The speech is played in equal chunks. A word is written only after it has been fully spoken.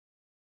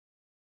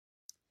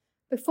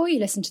Before you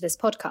listen to this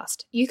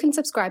podcast, you can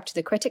subscribe to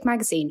the Critic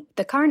magazine with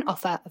the current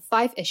offer of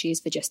 5 issues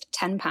for just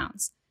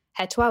 £10.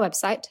 Head to our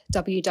website,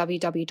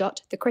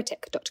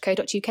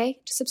 www.thecritic.co.uk,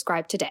 to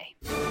subscribe today.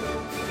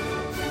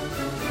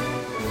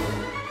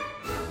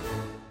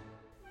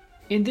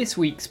 In this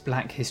week's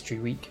Black History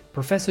Week,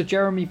 Professor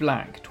Jeremy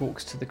Black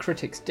talks to the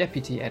Critic's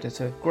deputy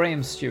editor,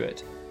 Graham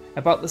Stewart,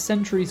 about the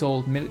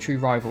centuries-old military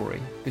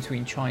rivalry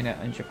between China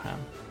and Japan.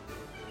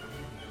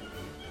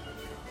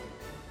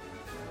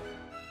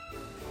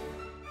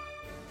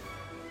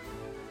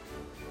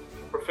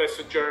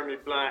 Professor Jeremy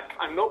Black,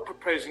 I'm not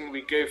proposing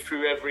we go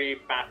through every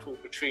battle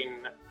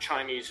between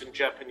Chinese and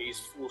Japanese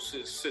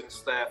forces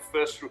since their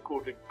first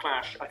recorded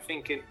clash, I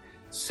think in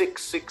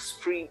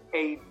 663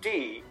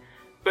 AD,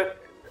 but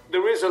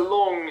there is a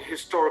long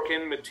historic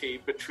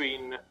enmity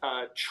between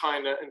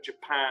China and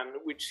Japan,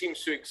 which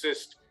seems to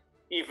exist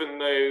even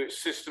though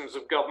systems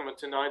of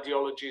government and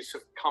ideologies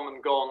have come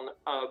and gone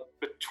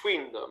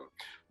between them.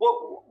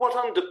 What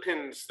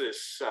underpins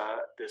this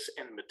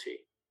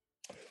enmity?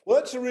 Well,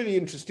 that's a really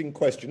interesting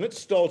question. Let's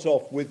start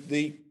off with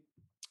the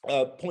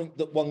point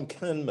that one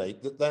can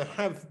make, that there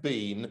have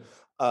been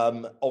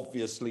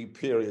obviously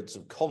periods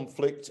of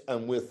conflict,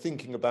 and we're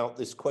thinking about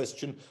this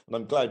question, and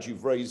I'm glad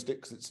you've raised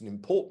it because it's an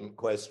important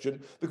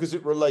question, because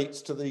it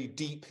relates to the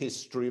deep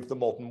history of the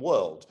modern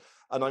world.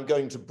 And I'm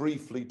going to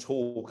briefly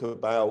talk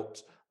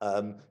about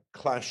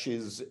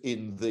clashes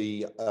in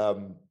the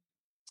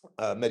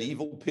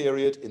medieval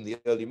period, in the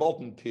early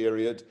modern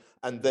period,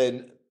 and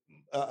then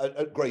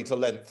at greater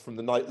length from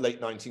the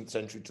late 19th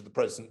century to the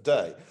present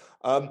day.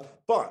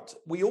 But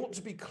we ought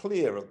to be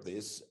clear of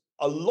this.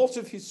 A lot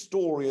of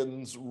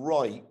historians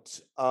write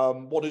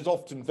what is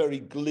often very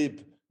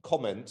glib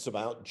comments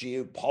about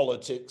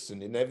geopolitics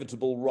and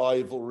inevitable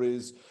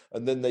rivalries,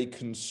 and then they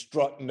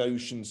construct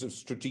notions of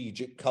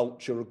strategic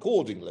culture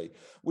accordingly,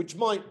 which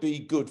might be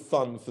good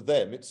fun for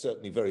them. It's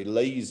certainly very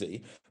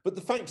lazy. But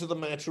the fact of the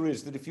matter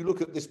is that if you look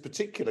at this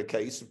particular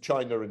case of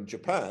China and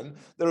Japan,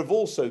 there have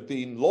also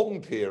been long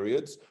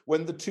periods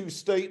when the two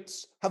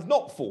states have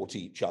not fought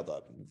each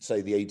other, say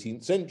the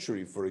 18th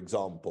century, for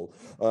example,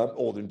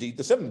 or indeed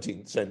the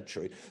 17th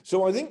century.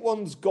 So I think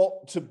one's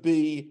got to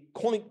be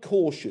quite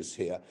cautious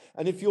here.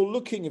 And if we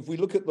look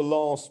at the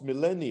last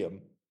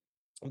millennium,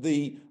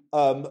 the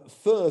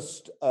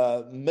first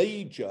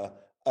major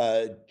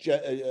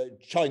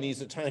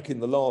Chinese attack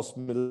in the last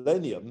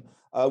millennium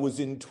was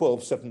in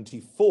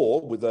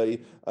 1274 with a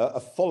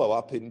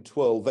follow-up in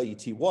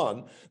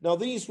 1281. Now,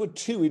 these were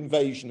two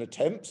invasion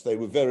attempts. They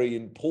were very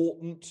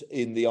important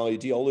in the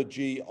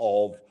ideology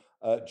of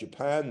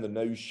Japan, the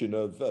notion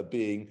of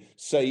being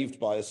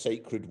saved by a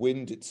sacred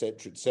wind,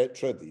 etc.,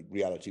 etc. The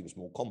reality was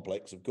more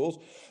complex, of course.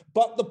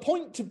 But the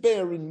point to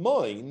bear in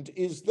mind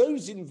is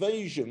those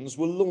invasions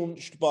were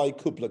launched by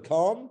Kublai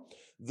Khan,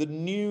 the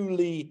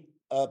newly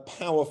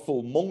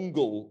powerful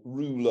Mongol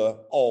ruler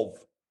of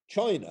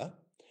China.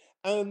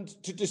 And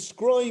to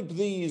describe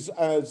these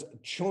as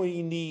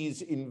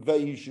Chinese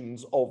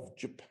invasions of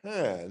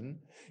Japan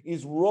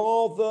is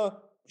rather,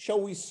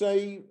 shall we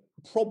say,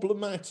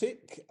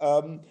 problematic.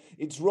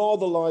 It's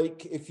rather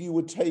like if you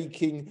were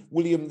taking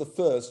William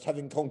I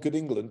having conquered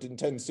England in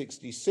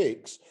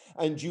 1066,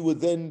 and you were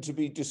then to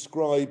be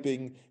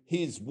describing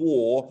his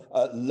war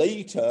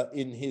later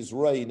in his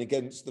reign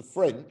against the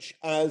French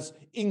as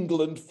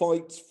England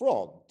fights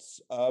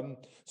France.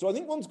 So I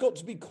think one's got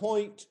to be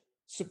quite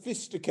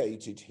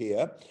sophisticated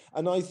here.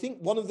 And I think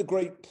one of the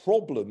great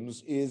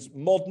problems is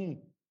modern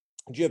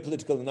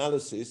geopolitical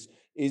analysis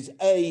is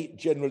A,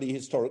 generally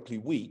historically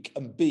weak,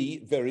 and B,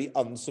 very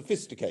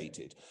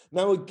unsophisticated.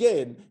 Now,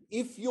 again,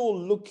 if you're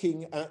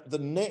looking at the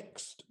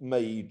next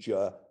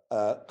major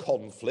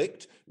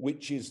conflict,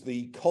 which is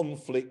the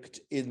conflict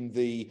in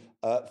the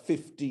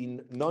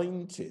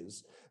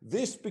 1590s,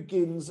 this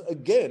begins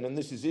again, and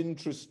this is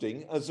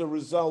interesting, as a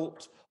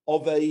result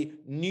of a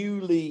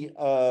newly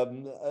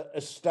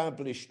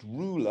established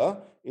ruler,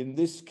 in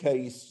this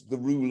case, the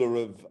ruler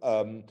of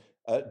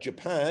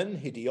Japan,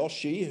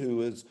 Hideyoshi,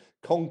 who has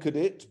conquered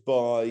it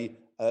by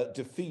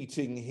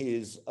defeating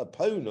his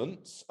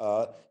opponents.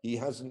 He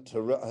hasn't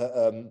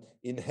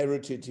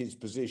inherited his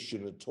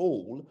position at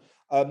all.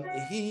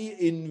 He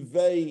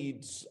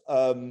invades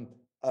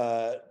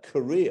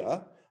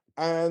Korea,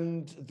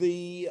 and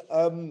the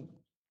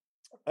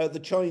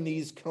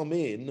Chinese come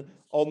in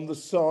on the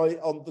side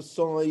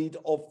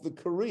of the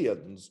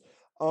Koreans.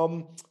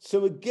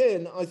 So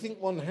again, I think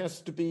one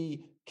has to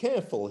be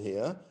careful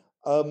here.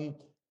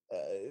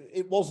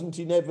 It wasn't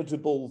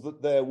inevitable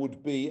that there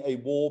would be a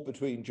war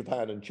between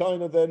Japan and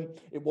China then.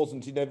 It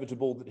wasn't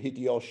inevitable that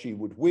Hideyoshi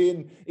would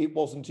win. It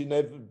wasn't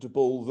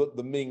inevitable that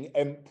the Ming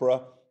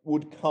Emperor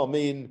would come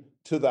in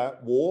to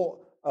that war.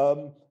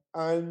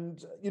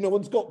 And,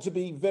 one's got to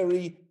be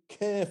very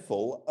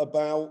careful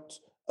about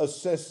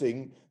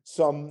assessing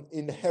some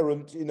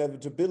inherent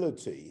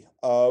inevitability.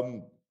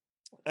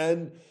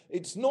 And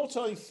it's not,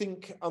 I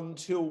think,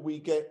 until we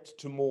get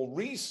to more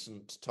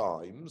recent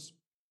times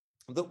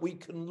that we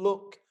can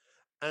look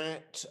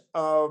at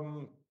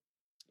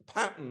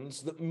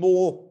patterns that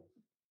more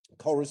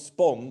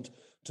correspond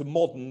to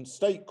modern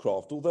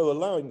statecraft. Although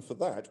allowing for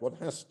that, one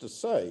has to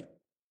say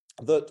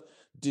that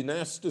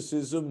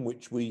dynasticism,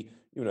 which we,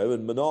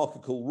 and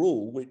monarchical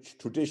rule, which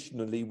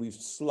traditionally we've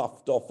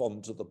sloughed off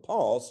onto the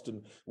past,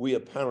 and we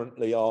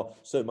apparently are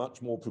so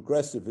much more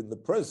progressive in the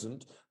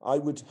present, I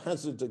would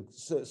hazard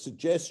a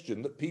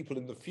suggestion that people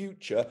in the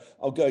future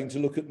are going to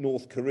look at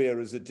North Korea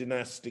as a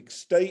dynastic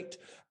state,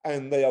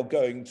 and they are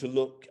going to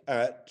look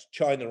at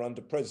China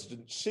under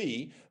President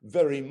Xi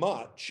very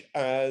much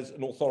as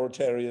an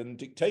authoritarian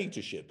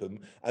dictatorship, and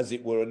as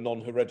it were a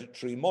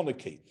non-hereditary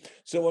monarchy.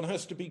 So one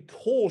has to be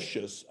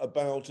cautious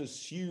about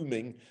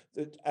assuming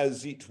that,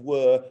 as it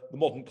were, the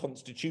modern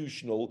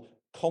constitutional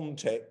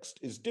context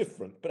is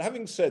different. But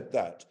having said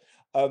that,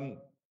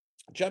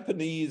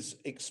 Japanese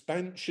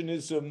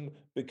expansionism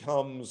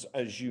becomes,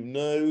 as you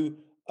know,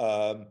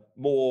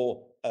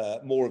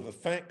 more of a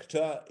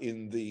factor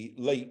in the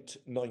late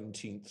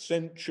 19th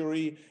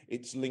century.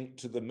 It's linked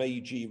to the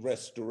Meiji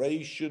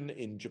Restoration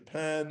in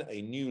Japan,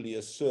 a newly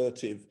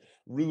assertive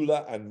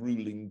ruler and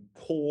ruling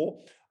core,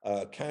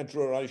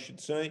 cadre, I should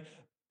say,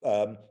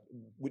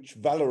 which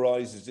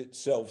valorizes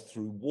itself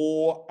through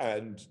war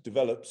and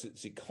develops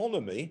its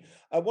economy.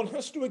 One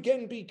has to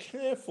again be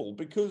careful,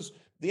 because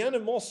the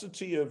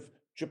animosity of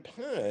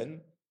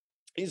Japan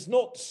is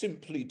not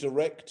simply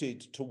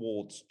directed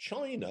towards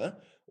China,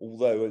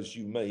 although, as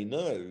you may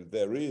know,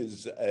 there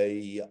is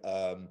a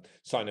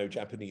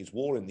Sino-Japanese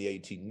war in the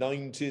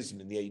 1890s,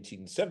 and in the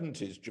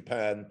 1870s,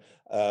 Japan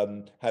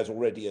has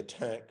already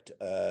attacked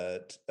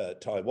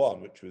Taiwan,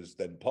 which was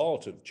then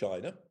part of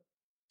China.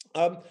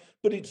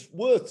 But it's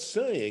worth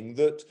saying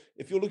that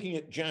if you're looking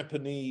at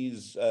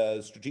Japanese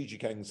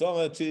strategic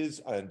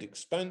anxieties and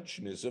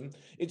expansionism,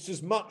 it's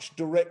as much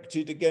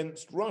directed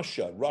against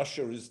Russia.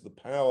 Russia is the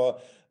power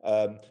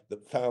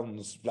that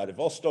founds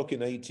Vladivostok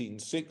in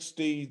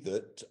 1860,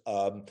 that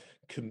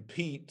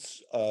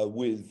competes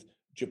with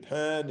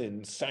Japan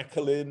in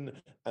Sakhalin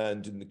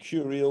and in the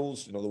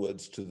Kurils, in other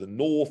words, to the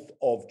north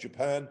of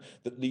Japan,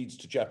 that leads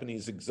to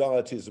Japanese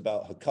anxieties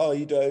about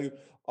Hokkaido.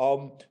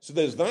 So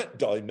there's that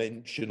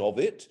dimension of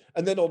it.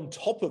 And then on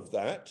top of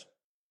that,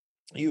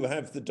 you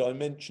have the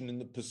dimension in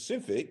the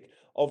Pacific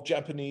of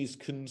Japanese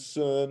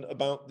concern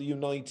about the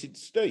United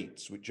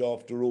States, which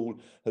after all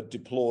had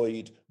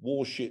deployed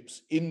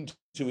warships into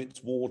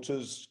its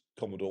waters,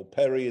 Commodore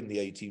Perry in the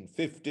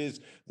 1850s,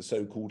 the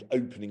so-called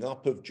opening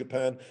up of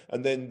Japan,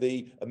 and then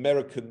the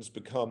Americans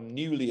become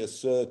newly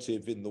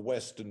assertive in the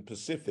Western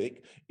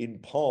Pacific, in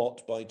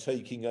part by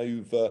taking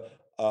over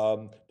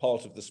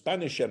part of the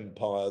Spanish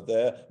Empire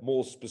there,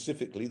 more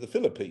specifically the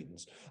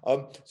Philippines.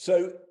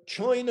 So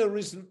China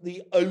isn't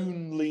the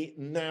only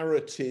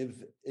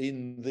narrative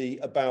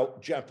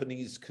about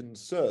Japanese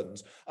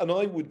concerns, and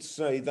I would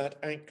say that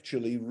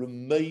actually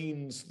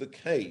remains the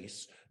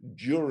case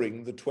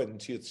during the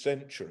 20th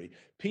century.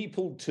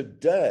 People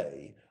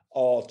today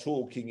are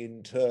talking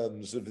in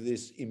terms of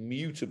this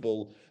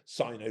immutable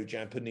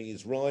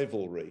Sino-Japanese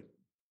rivalry,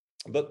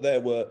 but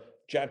there were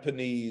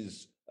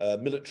Japanese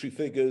military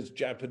figures,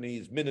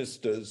 Japanese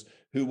ministers,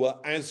 who were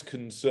as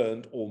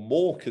concerned or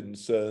more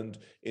concerned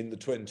in the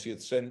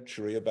 20th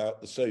century about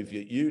the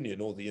Soviet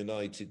Union or the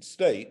United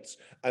States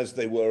as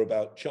they were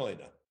about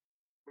China.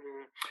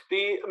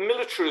 The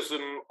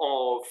militarism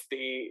of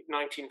the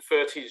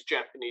 1930s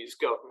Japanese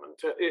government,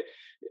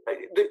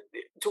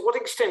 to what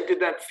extent did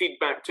that feed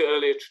back to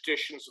earlier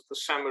traditions of the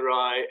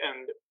samurai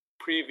and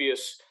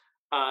previous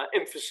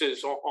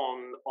emphasis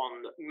on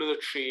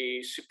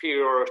military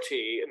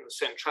superiority and the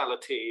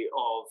centrality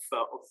of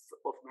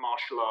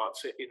martial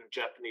arts in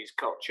Japanese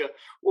culture?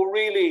 Or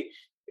really,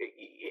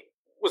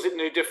 was it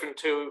no different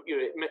to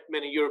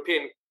many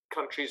European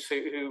countries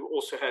who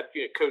also had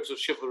codes of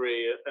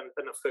chivalry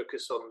and a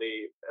focus on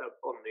the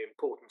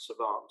importance of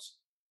arms?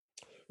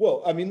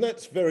 Well, I mean,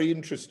 that's very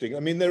interesting. I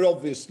mean, there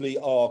obviously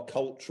are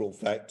cultural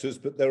factors,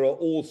 but there are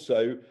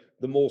also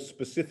the more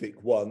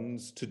specific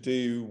ones to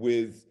do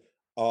with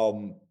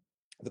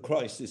the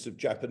crisis of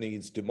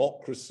Japanese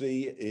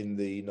democracy in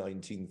the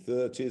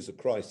 1930s, a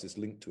crisis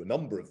linked to a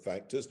number of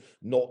factors,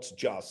 not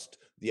just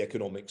the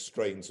economic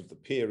strains of the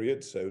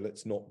period, so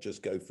let's not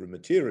just go for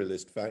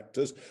materialist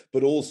factors,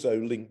 but also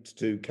linked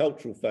to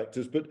cultural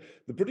factors. But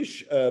the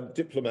British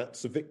diplomat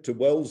Sir Victor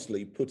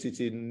Wellesley put it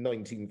in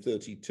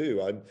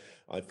 1932.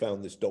 I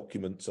found this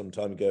document some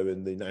time ago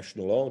in the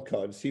National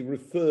Archives. He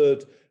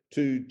referred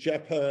to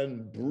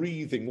Japan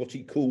breathing what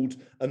he called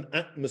an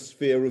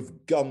atmosphere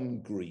of gun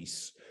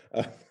grease.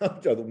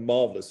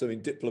 Marvelous. I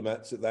mean,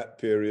 diplomats at that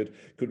period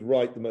could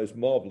write the most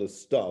marvelous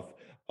stuff.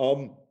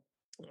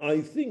 I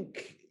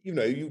think,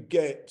 you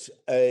get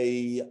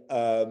a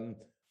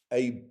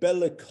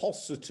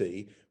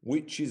bellicosity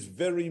which is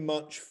very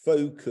much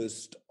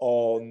focused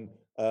on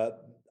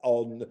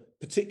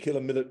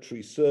particular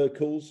military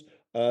circles,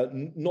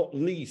 not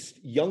least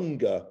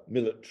younger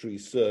military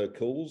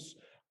circles,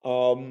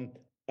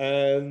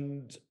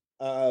 and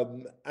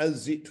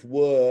as it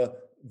were,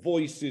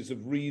 voices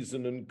of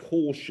reason and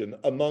caution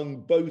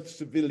among both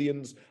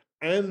civilians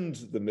and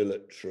the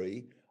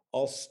military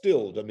are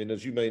stilled. I mean,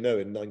 as you may know,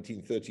 in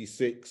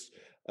 1936,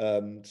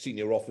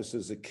 senior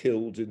officers are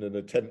killed in an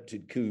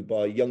attempted coup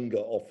by younger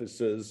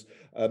officers.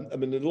 I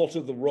mean, a lot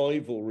of the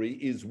rivalry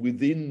is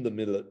within the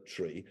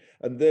military,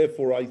 and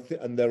therefore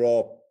and there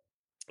are,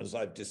 as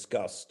I've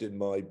discussed in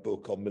my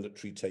book on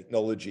military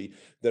technology,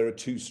 there are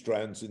two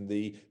strands in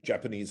the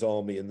Japanese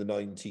army in the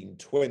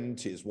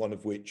 1920s, one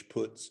of which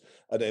puts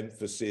an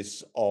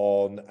emphasis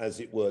on,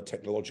 as it were,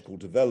 technological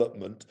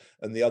development,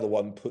 and the other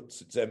one puts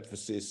its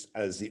emphasis,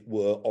 as it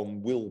were,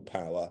 on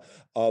willpower.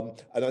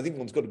 And I think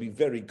one's got to be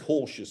very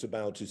cautious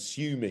about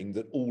assuming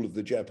that all of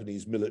the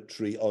Japanese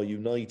military are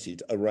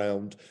united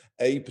around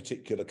a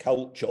particular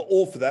culture,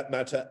 or for that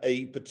matter,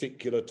 a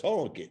particular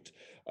target.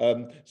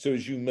 So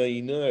as you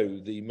may know,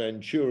 the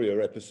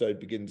Manchuria episode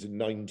begins in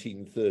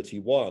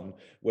 1931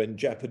 when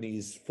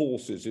Japanese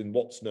forces in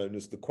what's known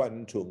as the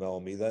Kwantung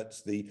Army,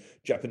 that's the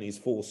Japanese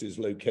forces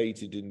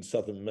located in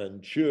southern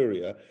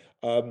Manchuria,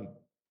 where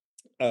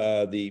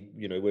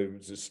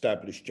it's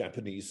established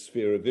Japanese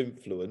sphere of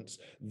influence,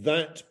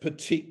 that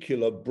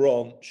particular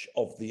branch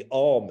of the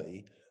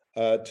army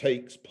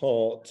takes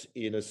part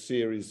in a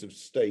series of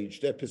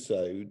staged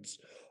episodes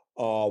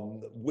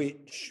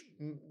which,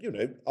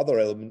 other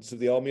elements of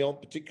the army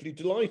aren't particularly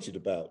delighted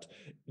about.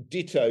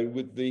 Ditto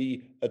with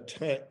the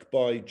attack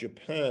by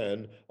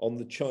Japan on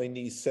the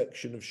Chinese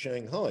section of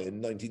Shanghai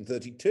in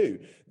 1932.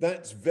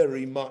 That's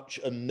very much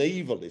a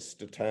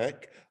navalist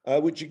attack,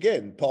 which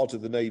again, part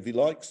of the Navy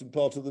likes and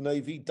part of the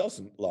Navy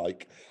doesn't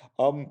like.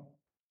 And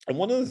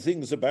one of the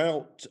things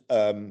about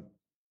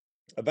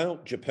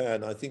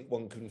Japan, I think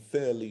one can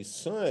fairly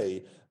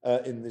say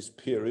in this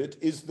period,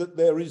 is that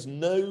there is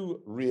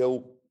no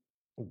real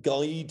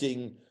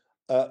guiding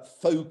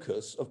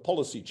focus of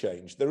policy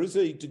change. There is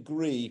a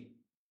degree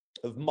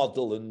of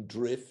muddle and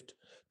drift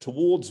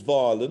towards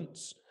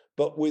violence,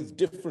 but with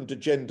different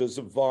agendas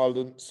of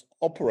violence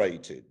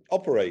operating.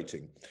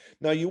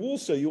 Now,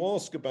 you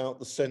ask about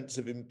the sense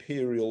of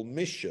imperial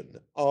mission.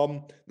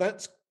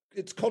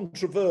 It's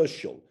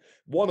controversial.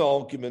 One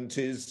argument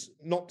is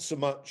not so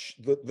much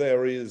that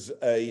there is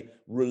a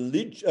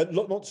religion,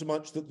 not so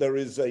much that there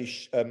is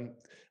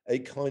a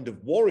kind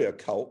of warrior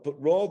cult,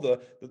 but rather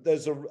that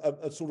there's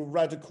a sort of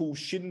radical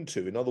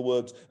Shinto. In other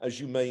words, as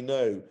you may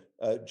know,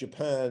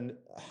 Japan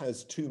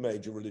has two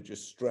major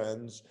religious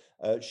strands,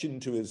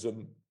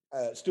 Shintoism,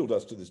 still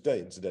does to this day,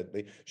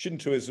 incidentally,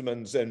 Shintoism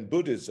and Zen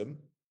Buddhism.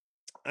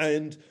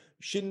 And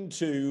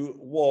Shinto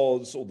or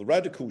the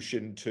radical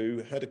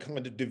Shinto had a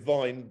kind of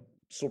divine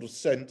sort of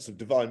sense of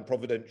divine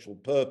providential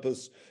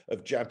purpose,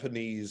 of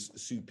Japanese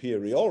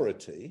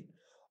superiority.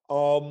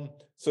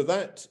 So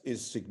that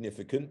is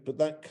significant, but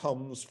that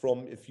comes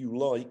from, if you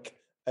like,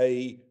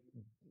 a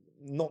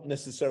not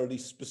necessarily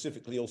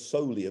specifically or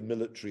solely a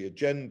military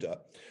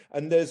agenda.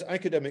 And there's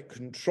academic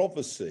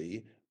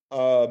controversy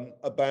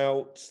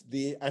about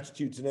the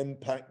attitudes and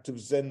impact of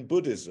Zen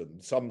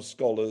Buddhism. Some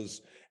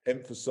scholars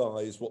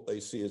emphasize what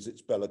they see as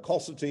its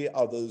bellicosity,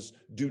 others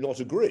do not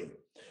agree.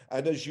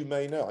 And as you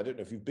may know, I don't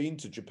know if you've been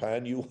to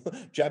Japan,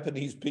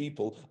 Japanese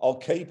people are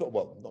capable,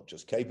 well, not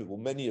just capable,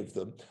 many of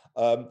them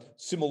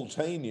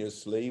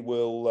simultaneously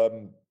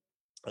will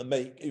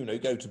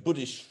go to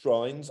Buddhist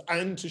shrines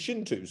and to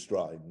Shinto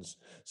shrines.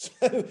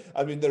 So,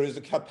 I mean, there is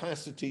a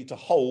capacity to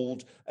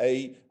hold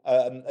a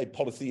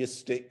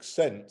polytheistic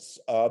sense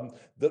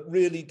that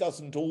really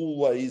doesn't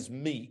always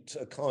meet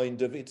a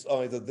kind of it's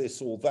either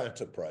this or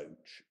that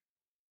approach.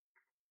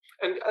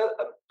 And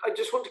I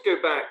just want to go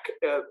back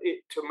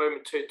to a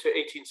moment to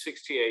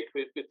 1868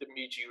 with the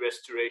Meiji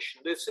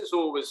Restoration. This is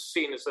always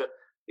seen as a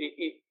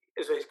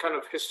kind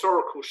of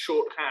historical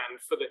shorthand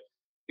for the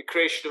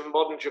creation of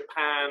modern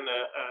Japan,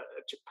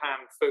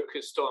 Japan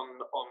focused on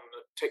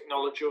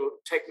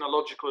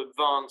technological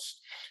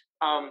advance,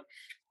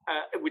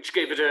 which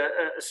gave it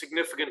a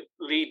significant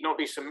lead, not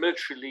least a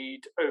military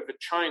lead over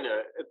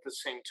China at the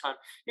same time.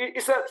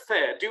 Is that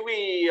fair?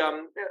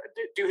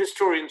 Do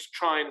historians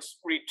try and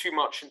read too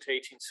much into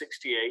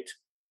 1868?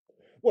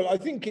 Well, I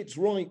think it's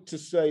right to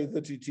say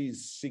that it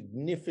is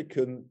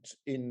significant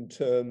in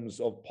terms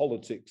of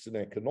politics and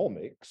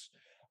economics.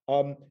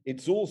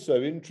 It's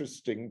also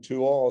interesting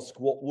to ask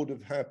what would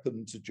have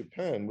happened to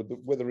Japan,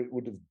 whether it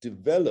would have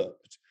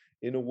developed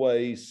in a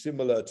way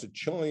similar to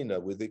China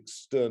with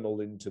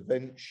external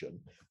intervention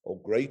or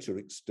greater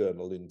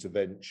external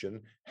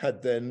intervention,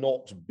 had there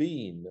not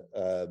been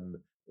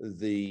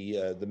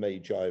the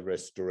Meiji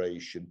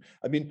Restoration.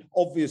 I mean,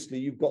 obviously,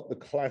 you've got the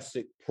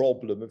classic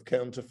problem of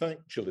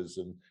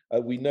counterfactualism.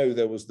 We know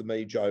there was the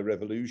Meiji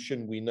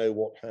Revolution. We know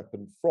what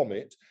happened from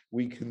it.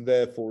 We can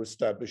therefore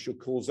establish a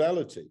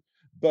causality.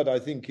 But I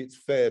think it's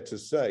fair to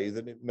say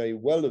that it may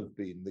well have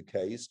been the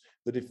case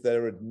that if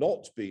there had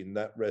not been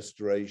that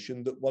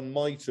restoration, that one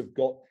might have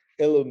got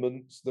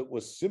elements that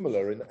were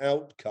similar in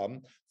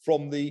outcome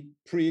from the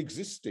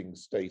pre-existing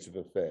state of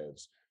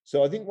affairs.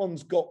 So I think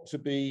one's got to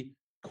be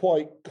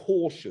quite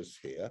cautious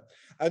here.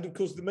 And of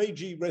course, the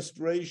Meiji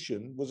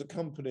Restoration was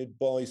accompanied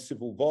by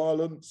civil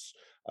violence.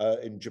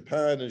 In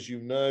Japan, as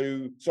you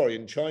know,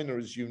 in China,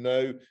 as you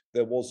know,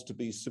 there was to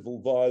be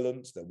civil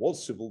violence. There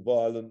was civil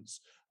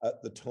violence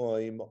at the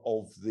time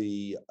of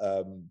the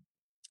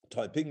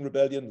Taiping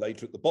Rebellion,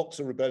 later at the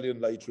Boxer Rebellion,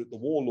 later at the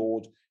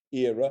Warlord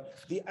era.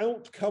 The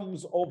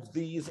outcomes of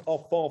these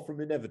are far from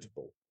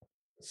inevitable.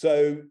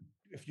 So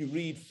if you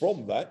read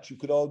from that, you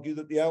could argue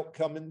that the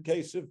outcome in the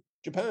case of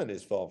Japan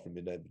is far from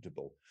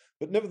inevitable.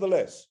 But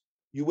nevertheless,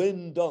 you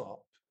end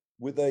up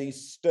with a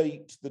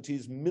state that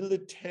is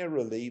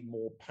militarily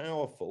more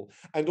powerful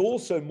and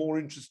also more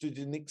interested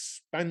in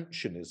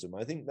expansionism.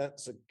 I think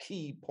that's a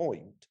key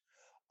point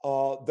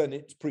than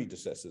its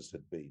predecessors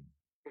had been.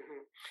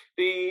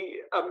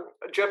 The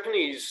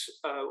Japanese,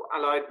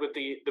 allied with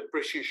the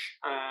British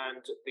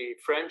and the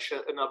French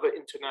and other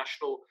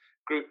international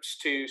groups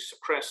to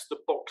suppress the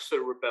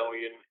Boxer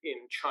Rebellion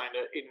in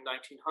China in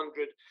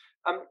 1900.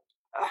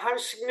 How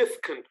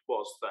significant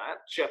was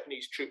that,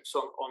 Japanese troops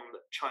on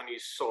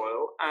Chinese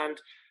soil?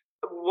 And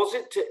was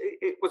it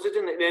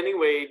in any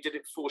way, did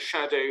it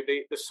foreshadow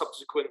the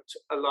subsequent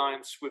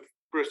alliance with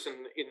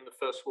Britain in the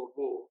First World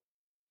War?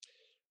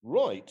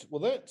 Right.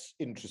 Well, that's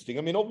interesting.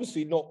 I mean,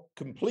 obviously not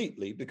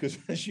completely, because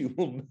as you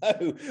will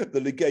know,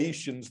 the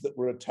legations that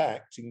were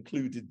attacked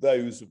included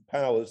those of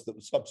powers that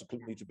were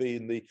subsequently to be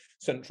in the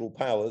Central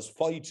Powers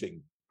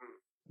fighting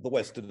the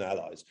Western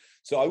Allies.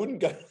 So I wouldn't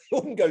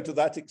go to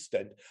that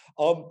extent.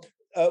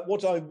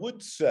 What I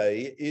would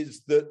say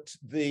is that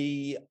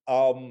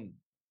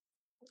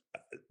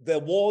there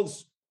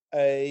was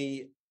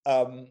a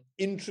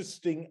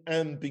interesting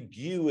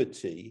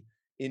ambiguity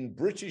in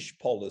British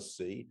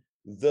policy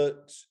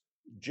that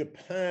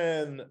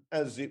Japan,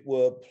 as it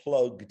were,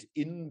 plugged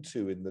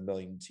into in the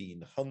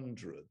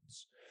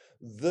 1900s,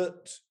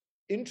 that,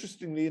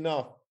 interestingly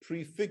enough,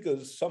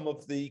 prefigures some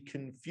of the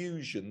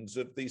confusions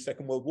of the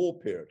Second World War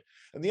period.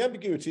 And the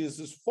ambiguity is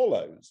as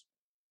follows.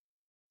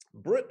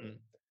 Britain,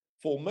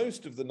 for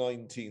most of the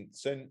 19th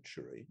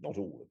century, not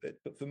all of it,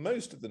 but for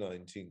most of the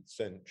 19th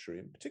century,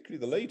 and particularly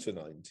the later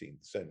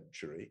 19th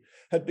century,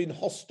 had been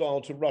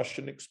hostile to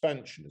Russian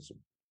expansionism.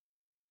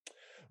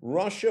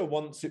 Russia,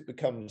 once it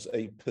becomes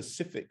a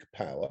Pacific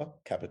power,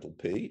 capital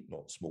P,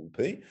 not small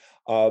p,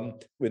 in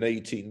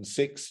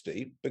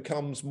 1860,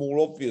 becomes more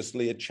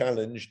obviously a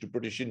challenge to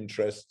British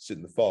interests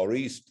in the Far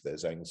East.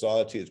 There's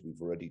anxiety, as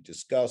we've already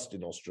discussed,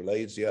 in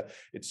Australasia,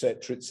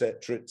 etc.,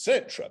 etc.,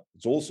 etc.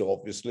 It's also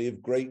obviously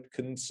of great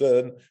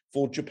concern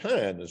for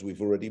Japan, as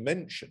we've already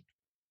mentioned.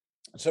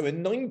 So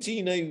in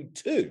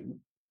 1902,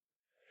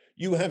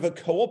 you have a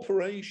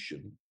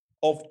cooperation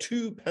of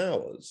two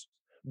powers,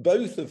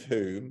 both of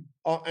whom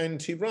are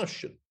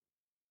anti-Russian,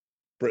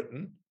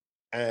 Britain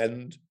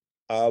and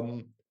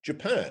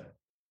Japan.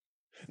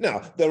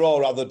 Now, there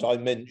are other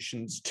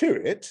dimensions to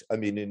it. I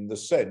mean, in the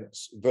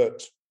sense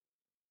that,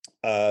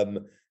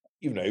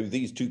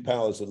 these two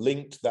powers are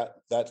linked,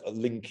 that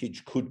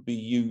linkage could be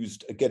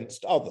used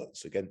against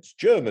others, against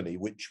Germany,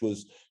 which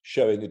was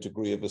showing a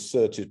degree of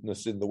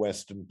assertiveness in the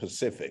Western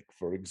Pacific,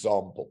 for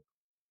example,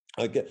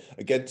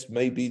 against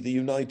maybe the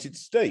United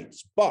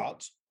States.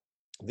 But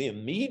the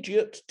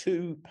immediate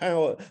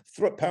power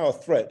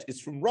threat is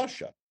from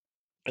Russia.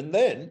 And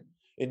then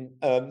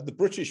the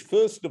British,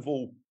 first of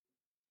all,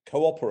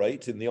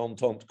 cooperate in the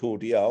Entente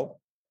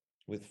Cordiale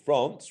with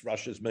France,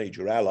 Russia's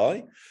major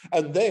ally,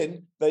 and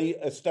then they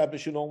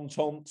establish an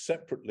entente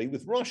separately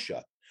with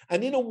Russia.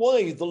 And in a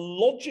way, the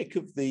logic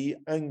of the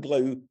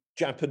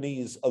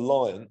Anglo-Japanese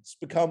alliance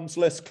becomes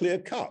less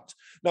clear-cut.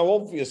 Now,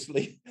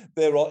 obviously,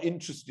 there are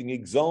interesting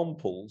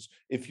examples,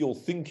 if you're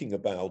thinking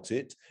about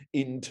it,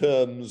 in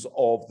terms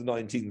of the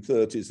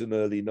 1930s and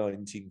early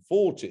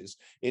 1940s,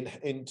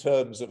 in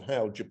terms of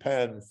how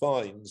Japan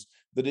finds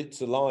that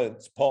its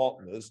alliance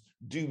partners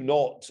do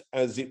not,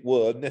 as it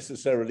were,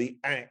 necessarily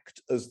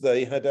act as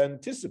they had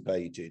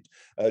anticipated.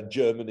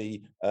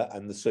 Germany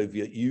and the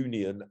Soviet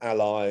Union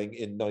allying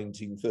in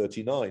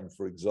 1939,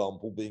 for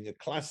example, being a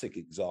classic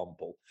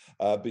example,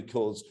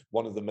 because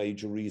one of the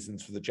major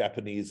reasons for the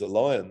Japanese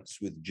alliance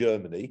with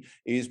Germany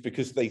is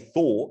because they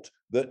thought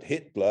that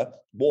Hitler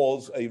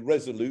was a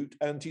resolute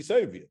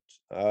anti-Soviet.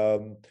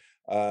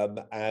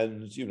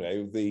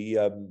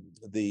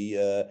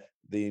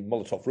 The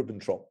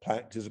Molotov-Ribbentrop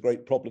Pact is a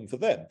great problem for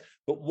them.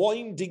 But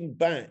winding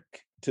back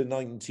to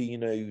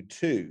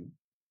 1902,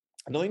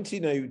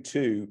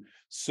 1902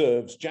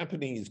 serves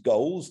Japanese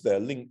goals. They're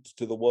linked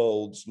to the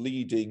world's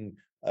leading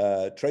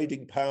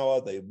trading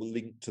power. They were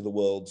linked to the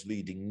world's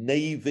leading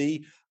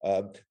navy.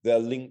 They're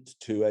linked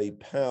to a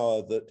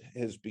power that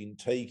has been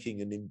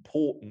taking an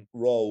important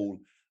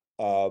role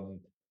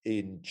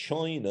in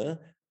China,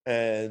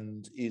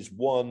 and is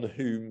one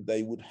whom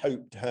they would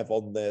hope to have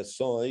on their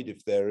side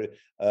if their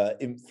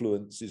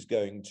influence is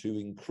going to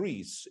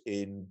increase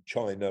in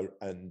China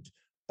and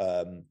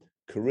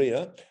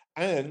Korea.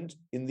 And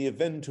in the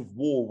event of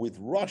war with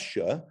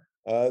Russia,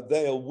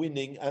 they are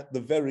winning, at the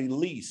very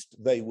least,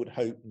 they would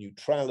hope,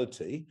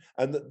 neutrality,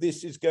 and that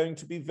this is going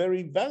to be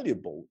very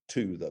valuable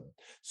to them.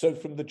 So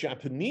from the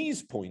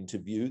Japanese point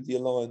of view, the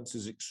alliance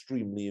is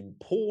extremely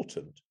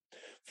important.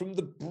 From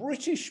the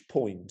British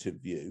point of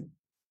view,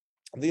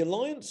 the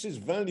alliance is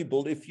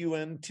valuable if you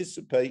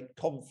anticipate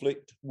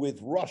conflict with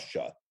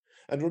Russia.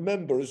 And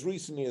remember, as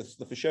recently as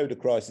the Fashoda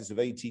crisis of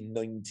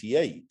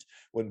 1898,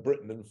 when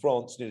Britain and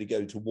France nearly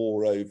go to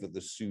war over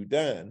the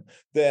Sudan,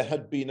 there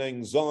had been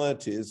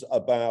anxieties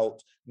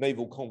about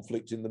naval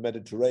conflict in the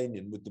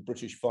Mediterranean, with the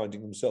British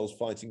finding themselves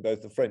fighting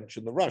both the French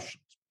and the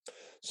Russians.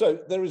 So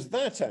there is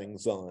that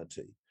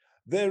anxiety.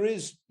 There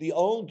is the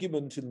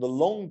argument in the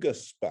longer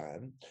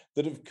span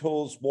that, of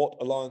course,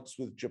 what alliance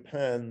with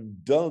Japan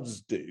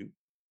does do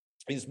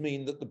is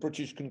mean that the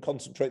British can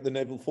concentrate the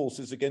naval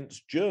forces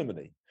against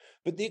Germany.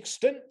 But the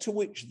extent to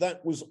which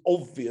that was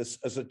obvious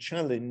as a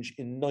challenge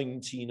in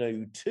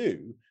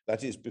 1902,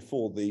 that is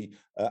before the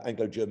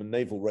Anglo-German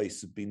naval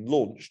race had been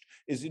launched,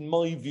 is in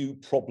my view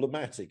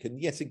problematic. And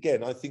yet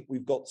again, I think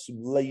we've got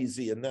some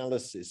lazy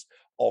analysis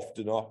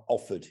often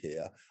offered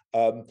here.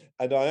 And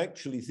I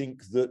actually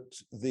think that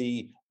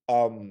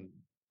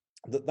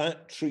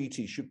that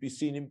treaty should be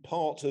seen in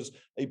part as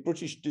a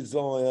British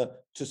desire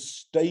to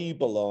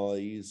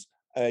stabilise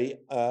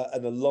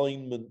an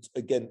alignment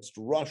against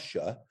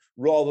Russia,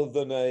 rather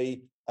than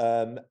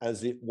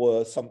as it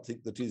were, something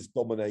that is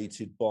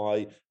dominated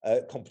by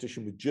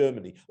competition with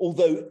Germany.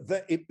 Although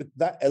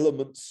that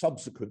element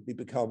subsequently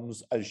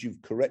becomes, as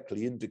you've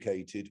correctly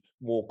indicated,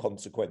 more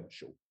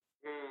consequential.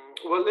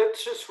 Well,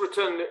 let's just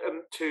return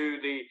to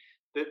the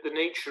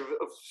nature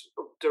of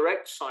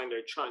direct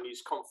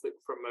Sino-Chinese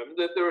conflict for a moment.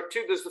 There are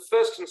two. There's the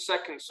First and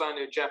Second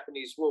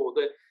Sino-Japanese War.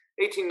 The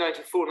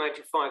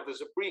 1894-95.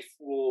 There's a brief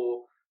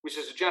war, which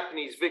is a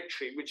Japanese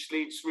victory, which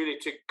leads really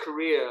to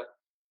Korea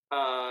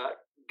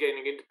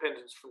gaining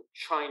independence from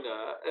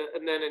China.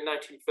 And then in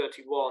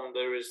 1931,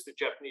 there is the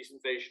Japanese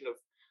invasion of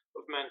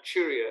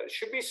Manchuria.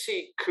 Should we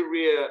see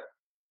Korea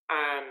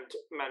and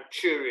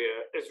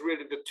Manchuria as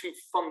really the two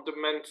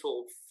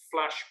fundamental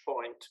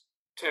flashpoint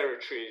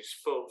territories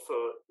for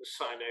the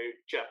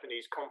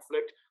Sino-Japanese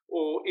conflict?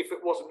 Or if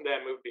it wasn't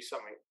them, it would be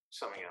something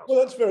else? Well,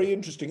 that's very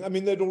interesting. I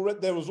mean,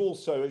 there was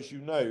also, as you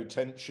know,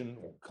 tension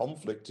or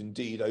conflict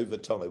indeed over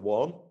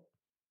Taiwan.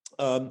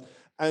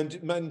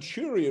 And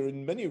Manchuria,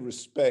 in many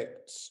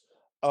respects,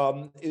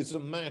 is a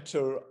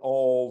matter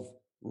of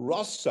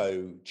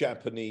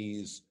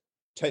Russo-Japanese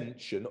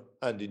tension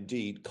and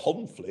indeed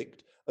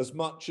conflict as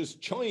much as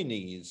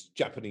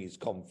Chinese-Japanese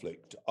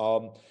conflict.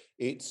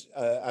 It's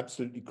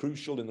absolutely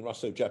crucial in the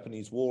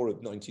Russo-Japanese War of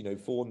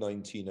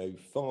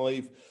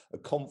 1904-1905, a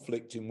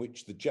conflict in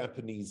which the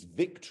Japanese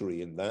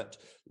victory in that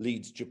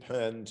leads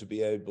Japan to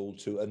be able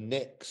to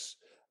annex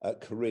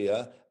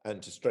Korea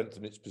and to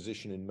strengthen its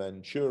position in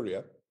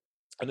Manchuria.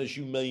 And as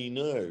you may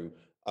know,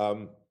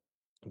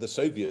 the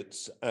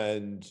Soviets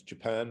and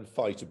Japan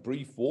fight a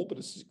brief war, but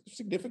a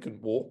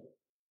significant war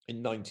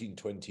in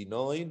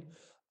 1929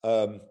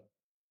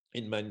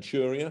 in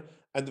Manchuria.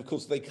 And of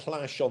course, they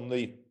clash on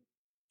the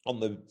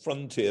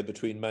frontier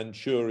between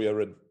Manchuria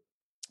and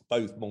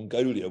both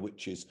Mongolia,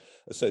 which is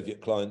a Soviet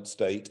client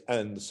state,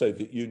 and the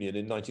Soviet Union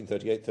in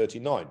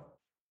 1938-39.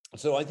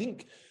 So I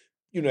think,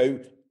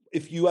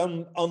 if you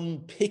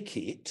unpick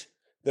it,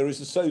 there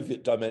is a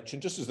Soviet dimension,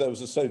 just as there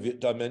was a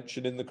Soviet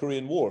dimension in the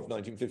Korean War of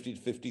 1950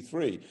 to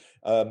 53.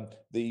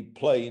 The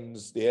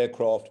planes, the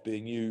aircraft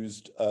being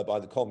used by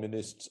the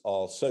communists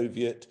are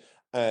Soviet,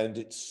 and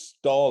it's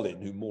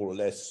Stalin who more or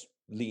less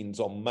leans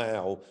on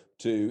Mao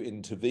to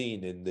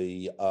intervene in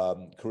the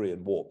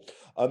Korean War.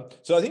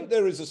 So I think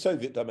there is a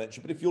Soviet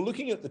dimension, but if you're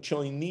looking at the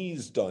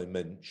Chinese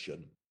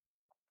dimension,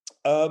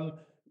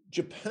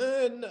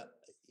 Japan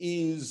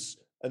is,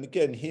 and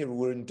again, here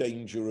we're in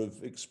danger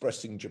of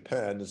expressing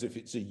Japan as if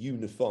it's a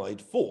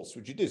unified force,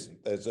 which it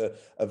isn't. There's a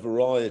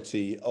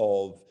variety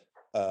of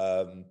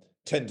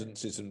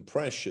tendencies and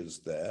pressures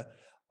there.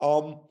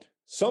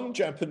 Some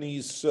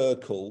Japanese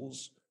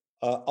circles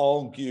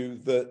argue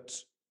that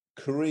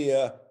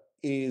Korea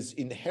is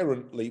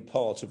inherently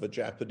part of a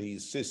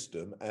Japanese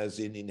system, as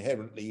in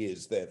inherently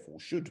is, therefore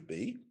should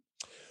be.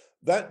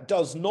 That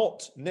does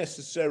not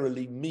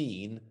necessarily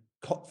mean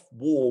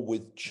war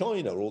with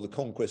China or the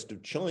conquest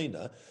of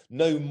China,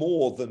 no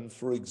more than,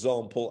 for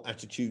example,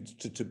 attitudes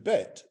to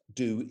Tibet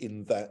do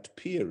in that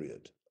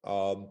period,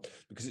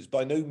 because it's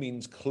by no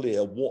means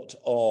clear what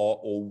are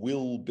or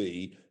will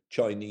be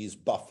Chinese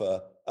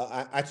buffer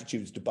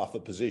attitudes to buffer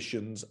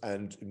positions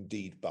and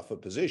indeed buffer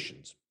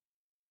positions.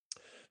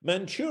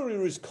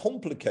 Manchuria is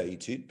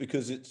complicated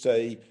because it's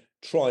a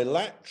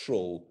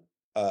trilateral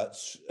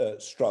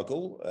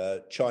struggle,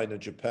 China,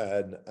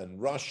 Japan, and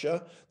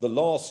Russia, the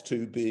last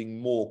two being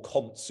more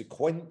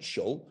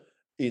consequential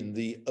in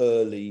the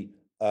early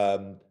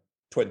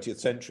 20th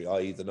century,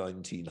 i.e. the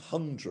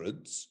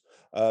 1900s.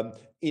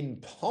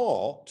 In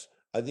part,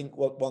 I think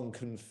what one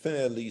can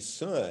fairly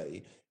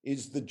say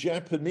is the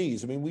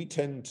Japanese, we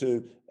tend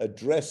to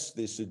address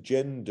this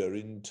agenda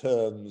in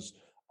terms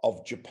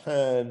of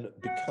Japan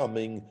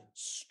becoming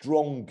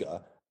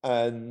stronger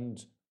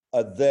and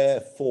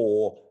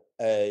therefore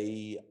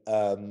a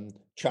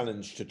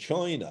challenge to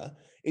China.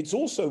 It's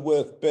also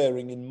worth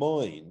bearing in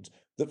mind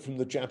that from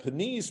the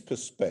Japanese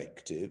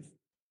perspective,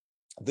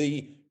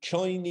 the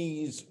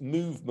Chinese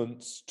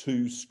movements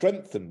to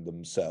strengthen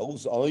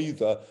themselves,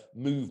 either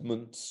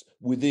movements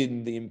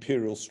within the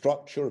imperial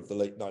structure of the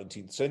late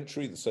 19th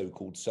century, the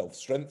so-called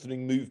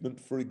self-strengthening movement,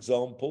 for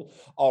example,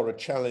 are a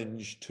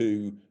challenge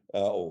to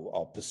or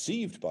are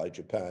perceived by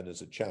Japan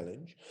as a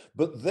challenge.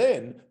 But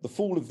then the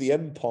fall of the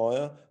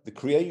empire, the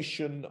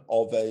creation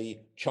of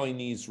a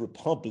Chinese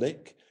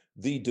republic,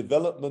 the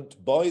development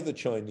by the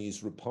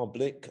Chinese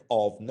Republic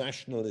of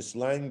nationalist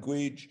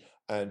language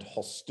and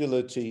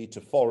hostility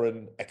to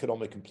foreign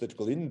economic and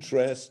political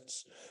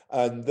interests,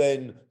 and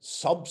then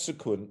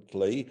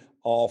subsequently,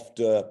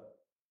 after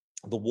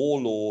the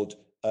warlord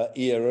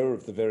era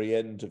of the very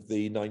end of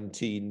the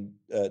 19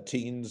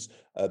 teens,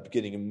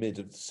 beginning in mid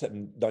of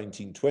the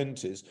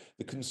 1920s,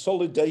 the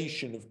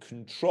consolidation of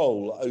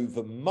control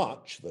over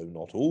much, though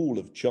not all,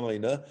 of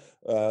China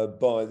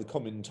by the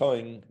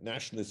Kuomintang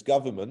nationalist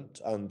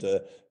government under,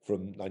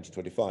 from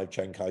 1925,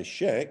 Chiang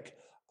Kai-shek,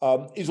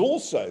 is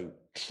also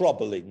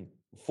troubling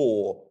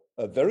for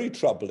very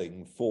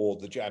troubling for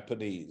the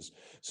Japanese.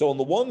 So on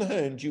the one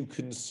hand, you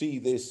can see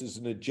this as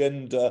an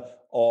agenda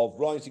of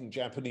rising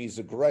Japanese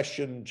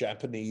aggression,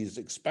 Japanese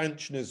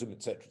expansionism,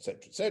 etc.,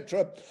 etc.,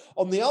 etc.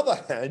 On the other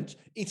hand,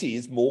 it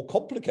is more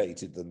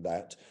complicated than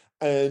that.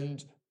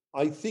 And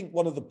I think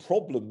one of the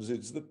problems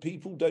is that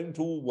people don't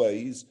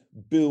always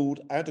build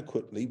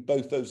adequately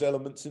both those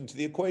elements into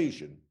the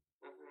equation.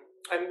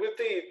 And with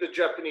the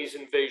Japanese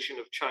invasion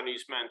of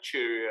Chinese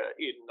Manchuria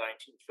in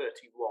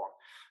 1931,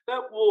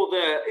 that war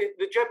there,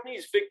 the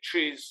Japanese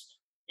victories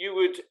you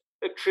would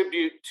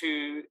attribute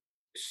to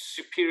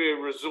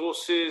superior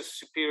resources,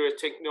 superior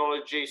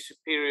technology,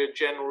 superior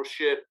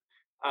generalship,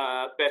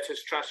 better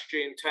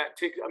strategy and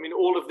tactics. I mean,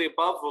 all of the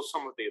above or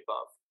some of the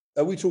above?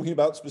 Are we talking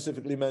about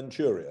specifically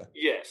Manchuria?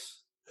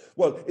 Yes.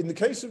 Well, in the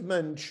case of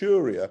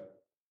Manchuria,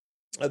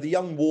 the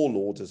young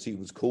warlord, as he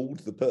was called,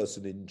 the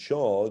person in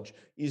charge,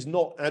 is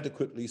not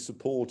adequately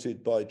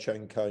supported by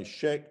Chiang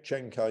Kai-shek.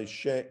 Chiang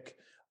Kai-shek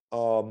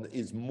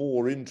is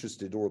more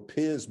interested, or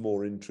appears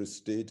more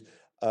interested,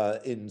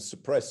 in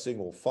suppressing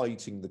or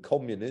fighting the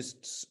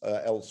communists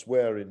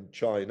elsewhere in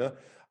China.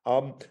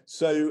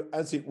 So,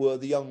 as it were,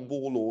 the young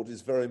warlord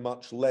is very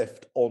much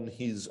left on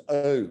his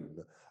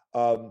own.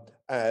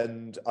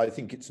 And I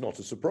think it's not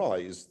a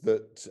surprise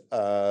that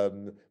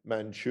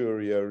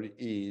Manchuria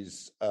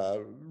is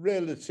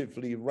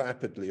relatively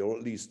rapidly, or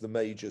at least the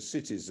major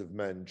cities of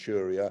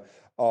Manchuria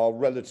are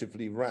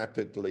relatively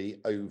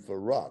rapidly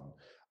overrun.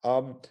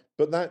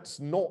 But that's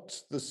not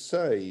the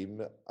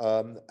same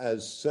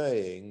as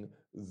saying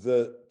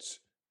that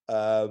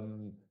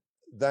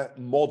that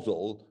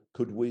model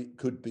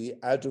could be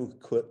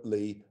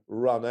adequately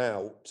run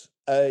out,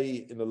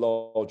 A, in a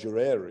larger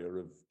area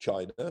of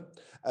China,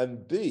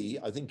 and B,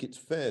 I think it's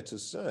fair to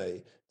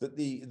say that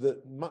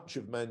that much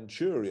of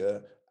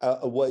Manchuria,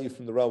 away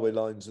from the railway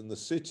lines and the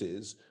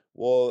cities,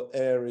 were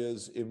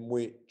areas in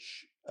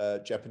which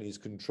Japanese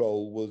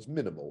control was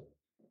minimal.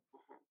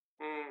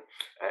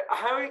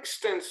 How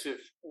extensive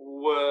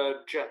were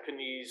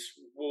Japanese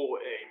war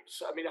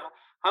aims? I mean,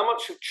 how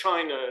much of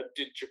China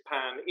did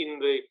Japan in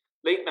the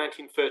late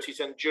 1930s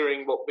and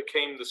during what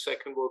became the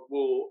Second World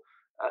War?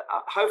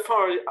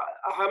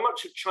 How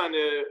much of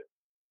China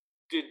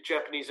did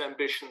Japanese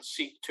ambitions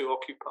seek to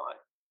occupy?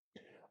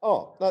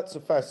 Oh, that's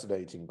a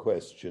fascinating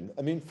question.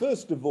 I mean,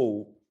 first of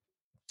all,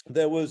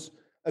 there was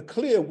a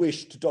clear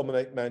wish to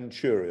dominate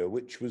Manchuria,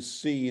 which was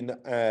seen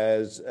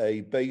as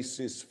a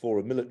basis for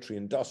a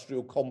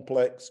military-industrial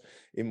complex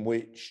in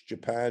which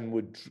Japan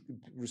would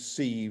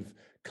receive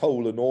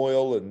coal and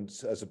oil and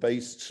as a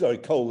base,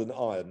 coal and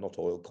iron, not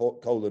oil,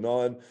 coal and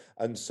iron,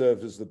 and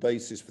serve as the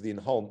basis for the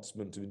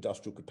enhancement of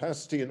industrial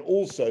capacity, and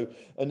also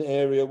an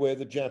area where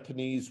the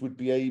Japanese would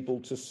be able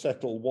to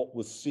settle what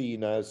was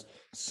seen as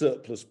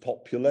surplus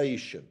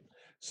population.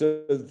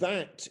 So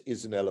that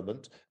is an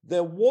element.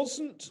 There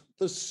wasn't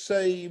the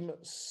same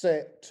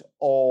set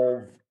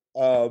of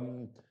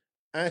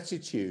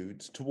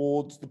attitudes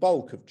towards the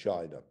bulk of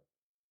China,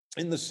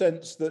 in the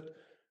sense that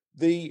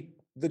the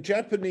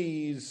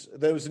Japanese,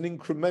 there was an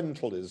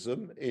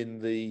incrementalism in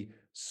the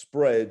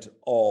spread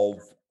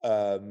of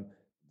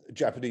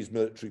Japanese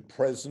military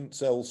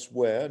presence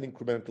elsewhere, an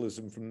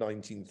incrementalism from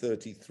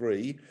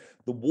 1933.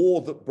 The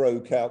war that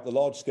broke out, the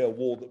large-scale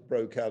war that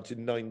broke out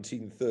in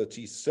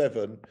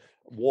 1937,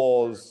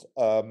 was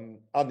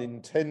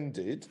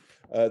unintended.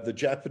 The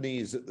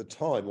Japanese at the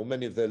time, or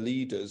many of their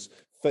leaders,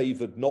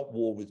 favored not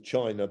war with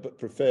China, but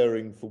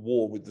preferring for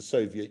war with the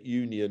Soviet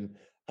Union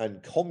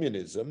and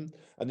communism.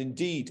 And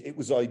indeed, it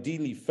was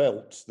ideally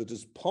felt that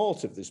as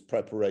part of this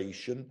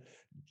preparation,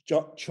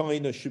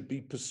 China should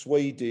be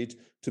persuaded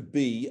to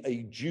be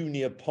a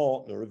junior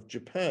partner of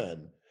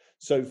Japan.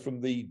 So from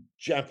the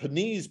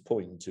Japanese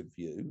point of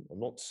view, I'm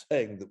not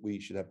saying that we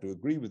should have to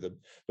agree with them,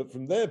 but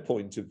from their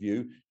point of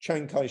view,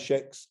 Chiang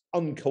Kai-shek's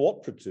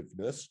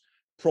uncooperativeness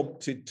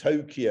prompted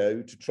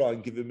Tokyo to try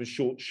and give him a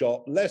short,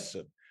 sharp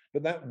lesson.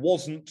 But that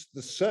wasn't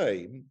the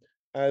same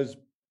as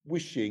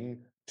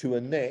wishing to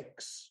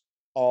annex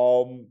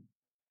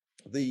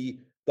the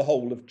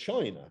whole of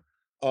China.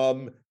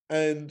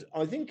 And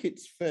I think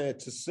it's fair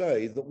to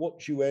say that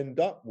what you end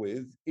up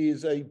with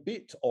is a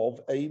bit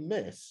of a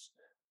mess.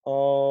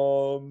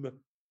 The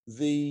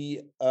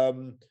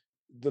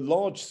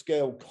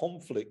large-scale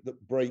conflict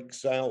that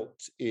breaks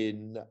out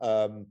in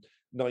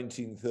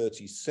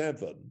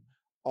 1937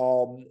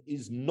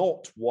 is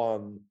not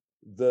one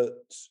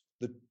that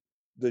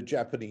the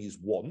Japanese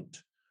want.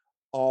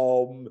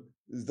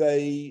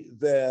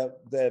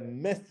 Their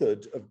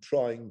method of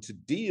trying to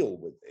deal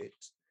with it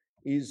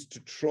is to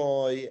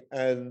try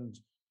and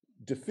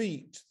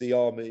defeat the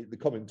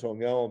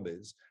Kuomintang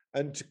armies,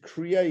 and to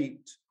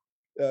create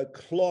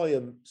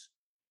client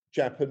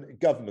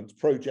governments,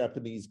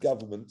 pro-Japanese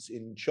governments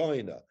in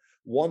China.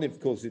 One, of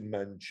course, in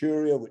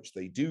Manchuria, which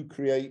they do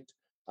create,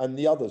 and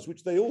the others,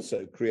 which they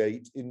also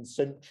create in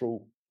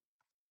central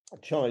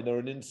China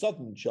and in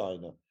southern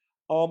China.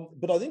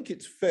 But I think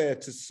it's fair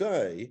to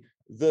say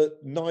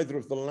that neither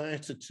of the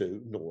latter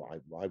two, nor I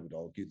would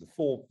argue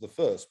the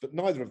first, but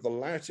neither of the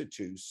latter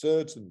two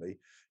certainly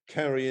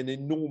carry an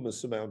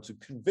enormous amount of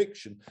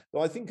conviction.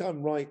 Now, I think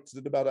I'm right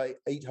that about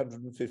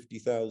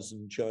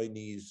 850,000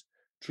 Chinese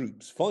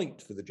troops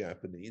fight for the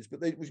Japanese,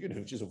 but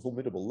which is a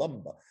formidable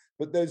number.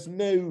 But there's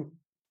no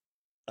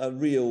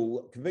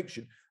real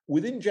conviction.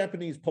 Within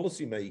Japanese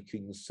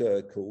policymaking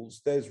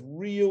circles, there's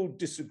real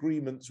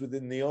disagreements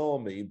within the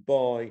army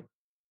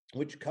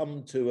which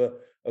come to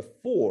a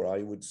fore,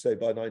 I would say,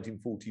 by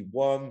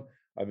 1941.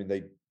 I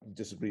mean,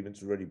 disagreements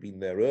had already been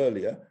there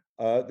earlier.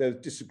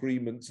 There's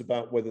disagreements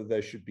about whether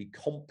there should be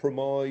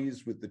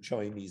compromise with the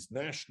Chinese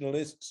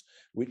nationalists,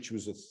 which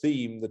was a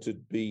theme that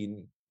had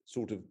been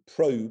sort of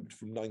probed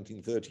from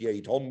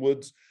 1938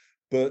 onwards.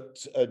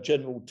 But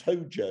General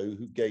Tojo,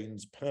 who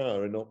gains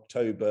power in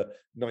October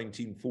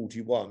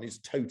 1941, is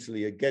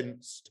totally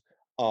against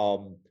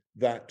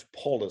that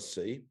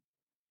policy.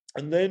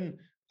 And then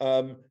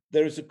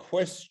there is a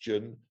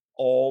question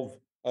of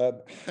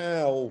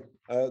how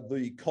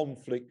the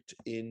conflict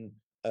in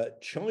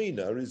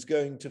China is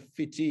going to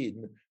fit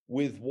in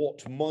with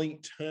what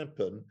might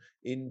happen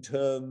in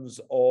terms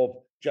of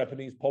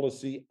Japanese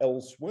policy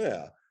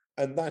elsewhere.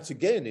 And that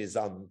again is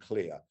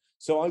unclear.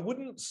 So I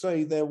wouldn't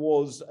say there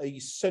was a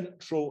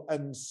central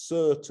and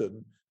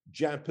certain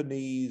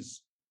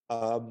Japanese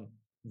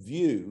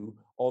view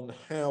on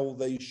how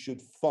they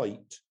should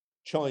fight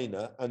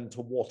China and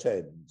to what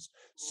ends.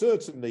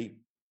 Certainly,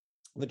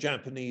 the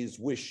Japanese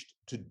wished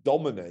to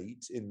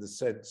dominate in the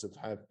sense of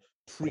have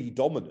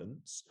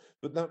predominance,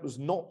 but that was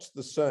not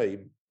the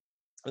same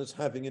as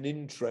having an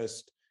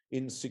interest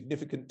in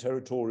significant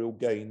territorial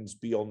gains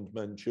beyond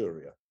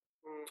Manchuria.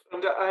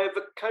 And I have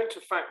a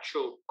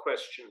counterfactual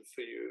question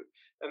for you,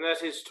 and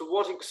that is, to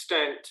what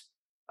extent,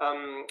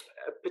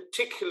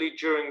 particularly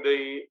during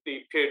the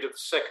period of the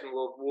Second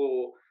World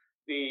War,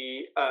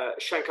 the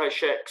Chiang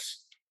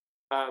Kai-shek's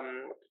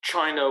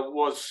China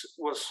was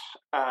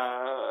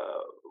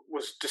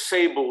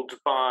disabled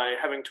by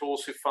having to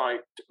also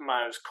fight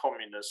Mao's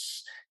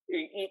communists.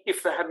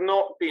 If there had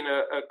not been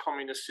a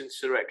communist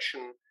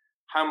insurrection,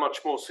 how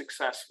much more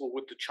successful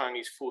would the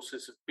Chinese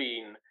forces have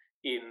been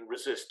in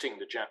resisting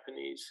the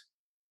Japanese?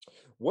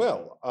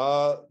 Well,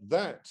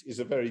 that is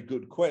a very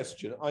good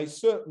question. I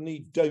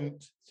certainly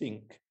don't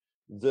think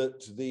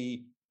that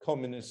the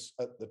communists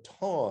at the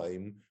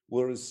time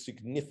were as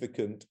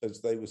significant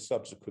as they were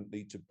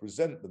subsequently to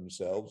present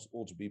themselves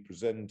or to be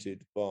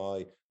presented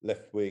by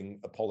left-wing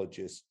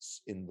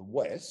apologists in the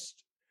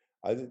West.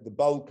 I think the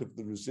bulk of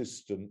the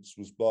resistance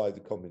was by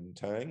the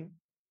Kuomintang.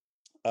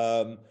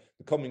 The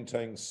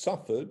Kuomintang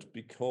suffered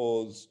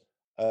because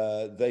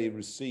they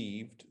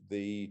received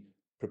the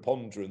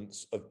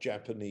preponderance of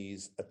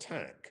Japanese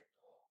attack.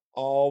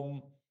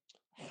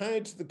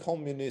 Had the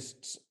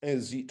communists,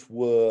 as it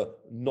were,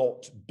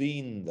 not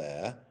been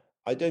there,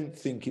 I don't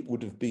think it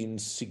would have been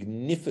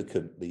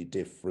significantly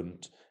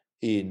different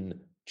in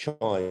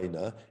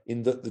China,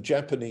 in that the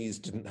Japanese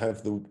didn't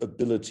have the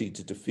ability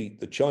to defeat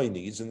the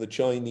Chinese, and the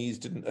Chinese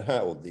didn't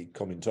have, or the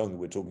Kuomintang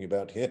we're talking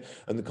about here,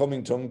 and the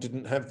Kuomintang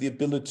didn't have the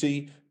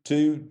ability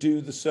to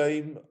do the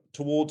same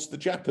towards the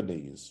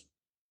Japanese.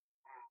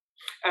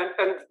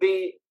 And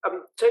the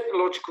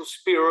technological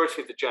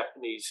superiority of the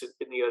Japanese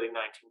in the early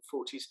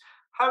 1940s,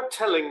 how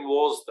telling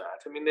was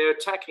that? I mean, they're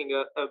attacking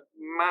a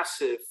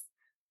massive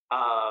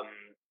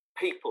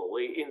people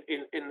in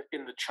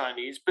the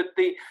Chinese, but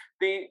the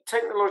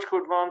technological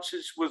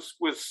advances was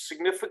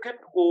significant,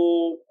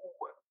 or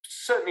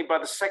certainly by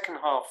the second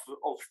half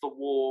of the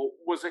war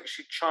was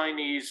actually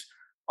Chinese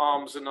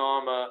arms and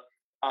armor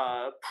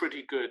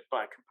pretty good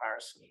by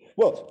comparison?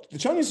 Well, the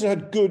Chinese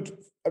had good.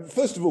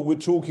 First of all, we're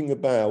talking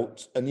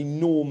about an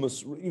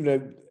enormous,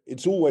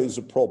 it's always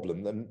a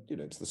problem. And,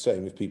 it's the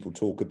same if people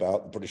talk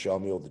about the British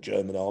Army or the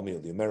German Army or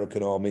the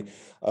American Army.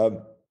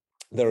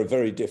 There are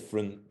very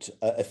different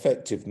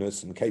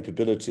effectiveness and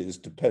capabilities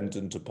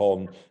dependent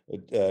upon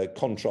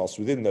contrasts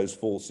within those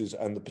forces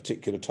and the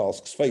particular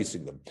tasks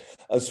facing them.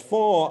 As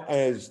far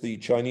as the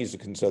Chinese are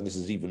concerned, this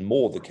is even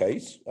more the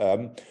case.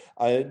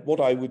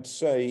 What I would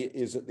say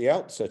is at the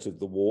outset of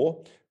the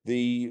war,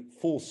 the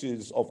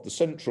forces of the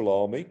Central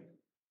Army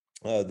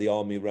the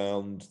army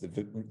round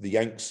the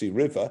Yangtze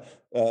River,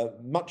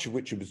 much of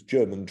which was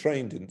German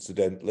trained,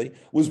 incidentally,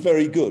 was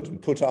very good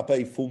and put up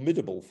a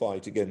formidable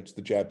fight against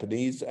the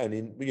Japanese, and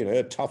in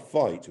a tough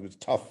fight. It was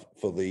tough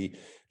for the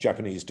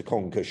Japanese to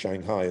conquer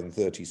Shanghai in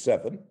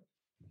 1937.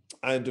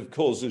 And of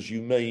course, as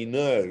you may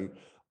know,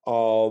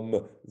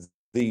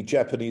 the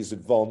Japanese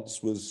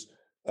advance was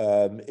in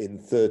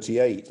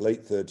 1938, late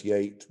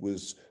 1938,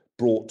 was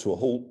brought to a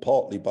halt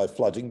partly by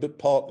flooding, but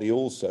partly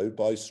also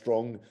by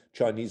strong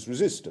Chinese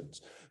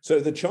resistance. So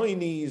the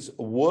Chinese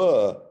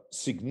were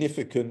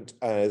significant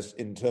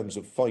in terms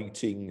of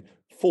fighting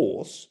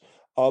force.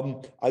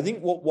 I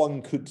think what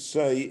one could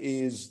say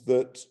is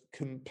that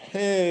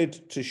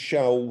compared to,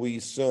 shall we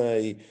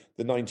say,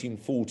 the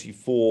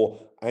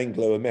 1944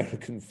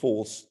 Anglo-American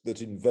force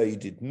that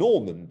invaded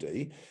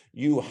Normandy,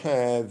 you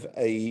have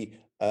a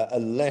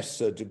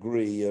lesser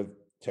degree of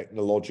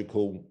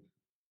technological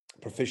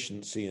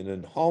proficiency and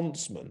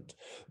enhancement.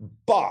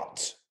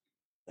 But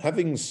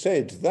having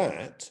said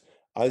that,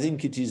 I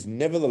think it is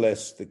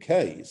nevertheless the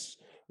case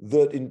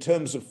that in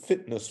terms of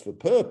fitness for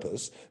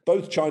purpose,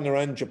 both China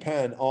and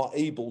Japan are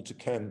able to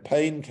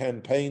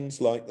campaigns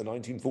like the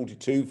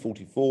 1942,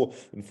 44,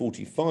 and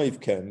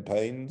 45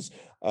 campaigns,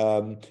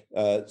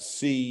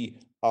 see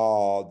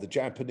the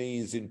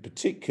Japanese in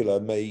particular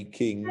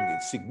making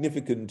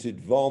significant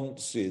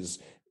advances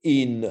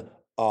in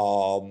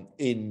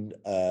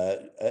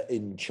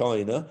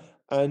China,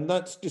 and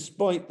that's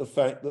despite the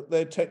fact that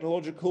their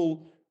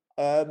technological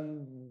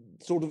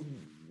sort of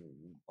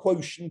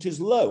quotient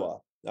is lower.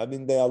 I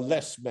mean, they are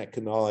less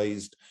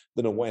mechanized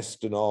than a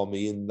Western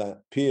army in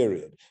that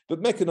period.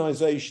 But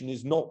mechanization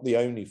is not the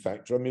only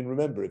factor. I mean,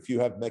 remember, if you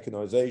have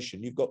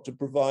mechanization, you've got to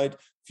provide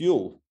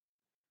fuel.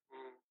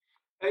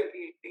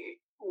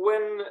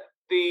 When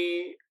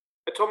the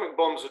atomic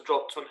bombs are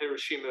dropped on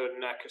Hiroshima and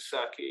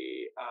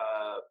Nagasaki,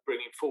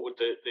 bringing forward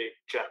the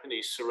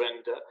Japanese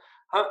surrender,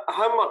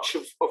 how much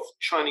of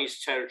Chinese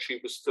territory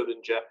was still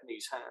in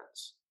Japanese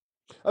hands?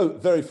 Oh,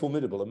 very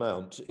formidable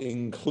amount,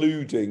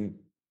 including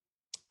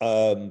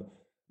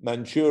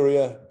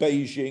Manchuria,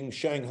 Beijing,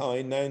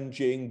 Shanghai,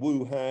 Nanjing,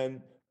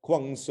 Wuhan,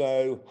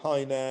 Guangzhou,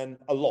 Hainan,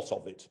 a lot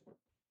of it.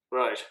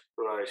 Right.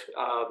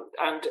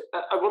 And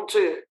I want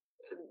to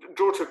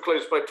draw to a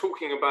close by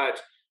talking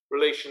about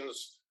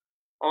relations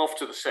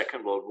after the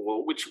Second World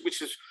War, which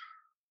has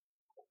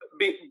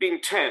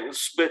been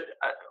tense, but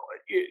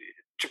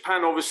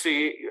Japan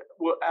obviously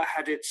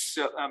had its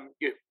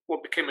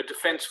what became a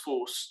defense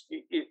force,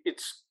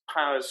 its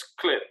powers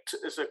clipped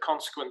as a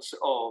consequence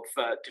of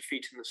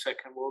defeat in the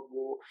Second World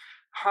War.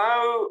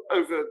 How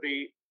over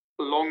the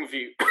long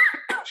view,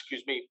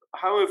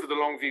 how over the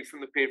long view from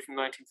the period from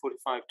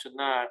 1945 to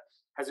now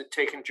has it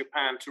taken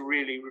Japan to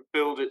really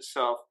rebuild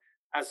itself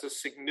as a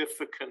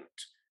significant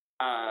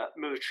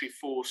military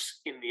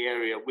force in the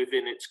area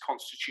within its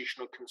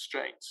constitutional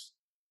constraints?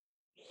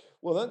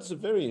 Well, that's a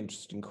very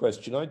interesting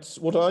question.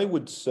 What I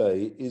would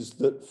say is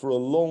that for a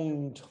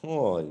long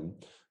time,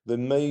 the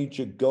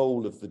major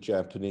goal of the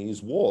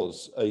Japanese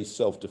was a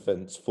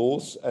self-defense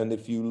force. And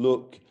if you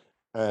look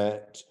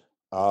at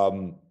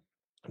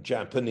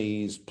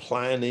Japanese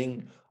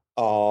planning,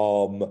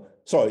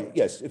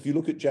 if you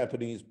look at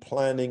Japanese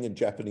planning and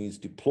Japanese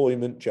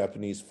deployment,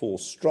 Japanese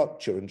force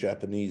structure and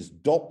Japanese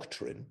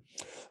doctrine,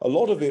 a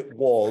lot of it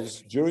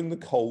was during the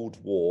Cold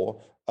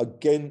War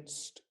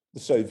against the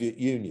Soviet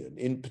Union.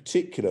 In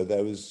particular,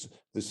 there was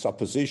the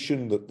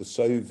supposition that the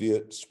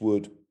Soviets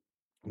would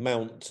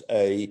mount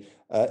a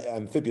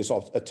amphibious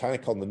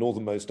attack on the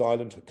northernmost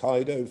island,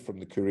 Hokkaido, from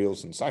the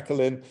Kurils and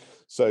Sakhalin.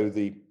 So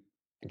the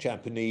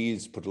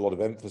Japanese put a lot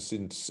of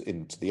emphasis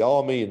into the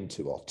army,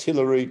 into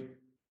artillery,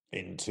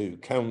 into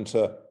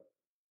counter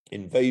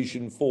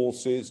invasion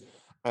forces,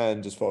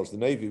 and as far as the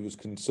Navy was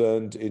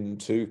concerned,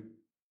 into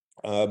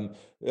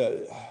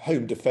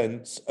home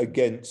defense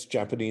against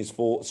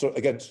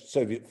against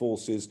Soviet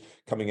forces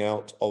coming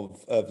out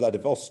of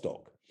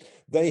Vladivostok.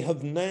 They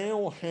have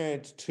now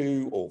had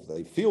to, or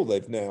they feel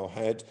they've now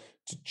had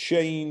to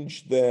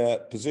change their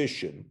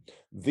position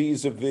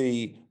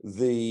vis-a-vis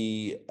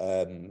the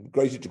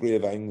greater degree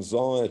of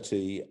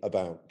anxiety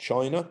about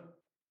China.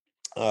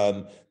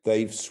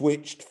 They've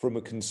switched from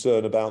a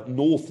concern about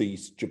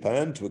Northeast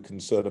Japan to a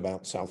concern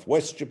about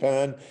Southwest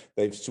Japan.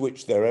 They've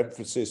switched their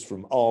emphasis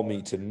from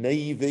army to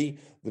navy.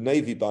 The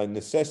navy, by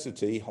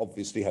necessity,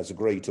 obviously has a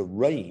greater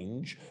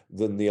range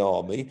than the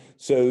army.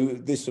 So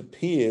this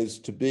appears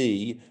to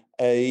be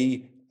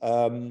a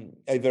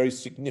very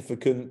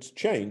significant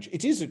change.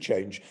 It is a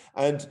change.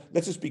 And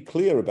let us be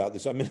clear about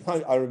this. I mean,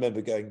 I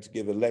remember going to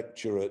give a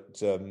lecture at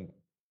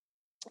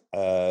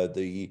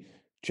the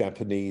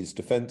Japanese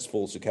Defense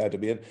Force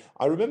Academy, and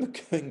I remember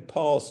going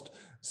past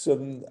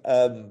some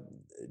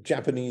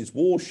Japanese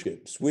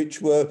warships,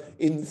 which were,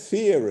 in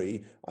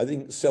theory, I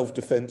think,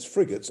 self-defense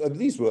frigates. And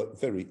these were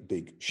very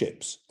big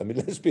ships. I mean,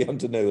 let's be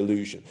under no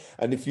illusion.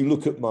 And if you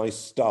look at my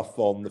stuff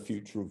on the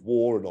future of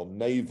war and on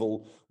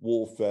naval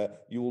warfare,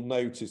 you will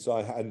notice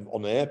and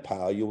on air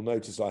power, you'll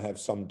notice I have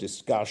some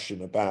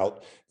discussion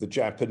about the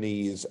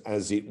Japanese,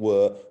 as it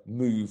were,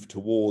 move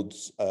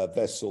towards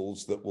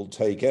vessels that will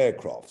take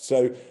aircraft.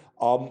 So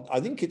I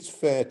think it's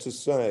fair to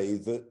say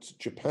that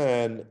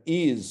Japan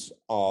is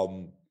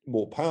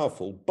more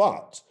powerful,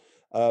 but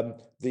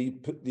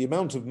the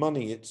amount of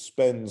money it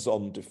spends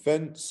on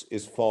defense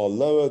is far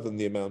lower than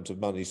the amount of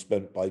money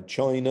spent by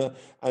China,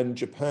 and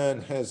Japan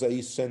has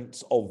a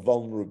sense of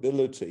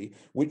vulnerability,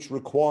 which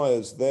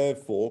requires,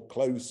 therefore,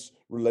 close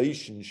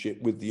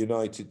relationship with the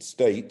United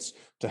States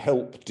to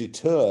help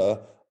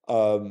deter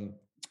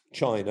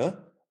China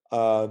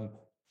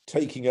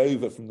taking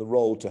over from the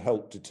role to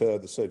help deter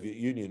the Soviet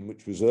Union,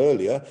 which was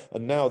earlier,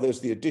 and now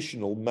there's the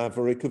additional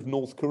maverick of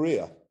North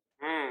Korea.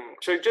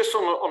 So just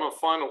on a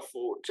final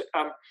thought,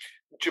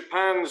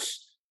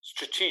 Japan's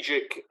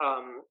strategic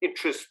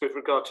interests with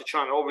regard to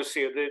China,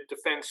 obviously are the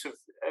defense of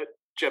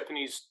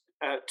Japanese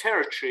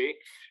territory.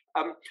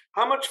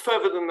 How much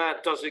further than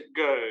that does it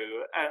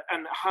go?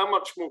 And how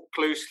much more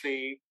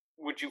closely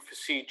would you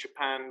foresee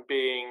Japan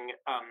being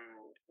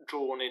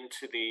drawn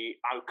into the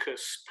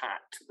AUKUS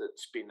pact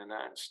that's been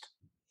announced?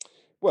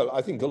 Well,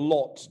 I think a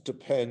lot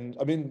depends.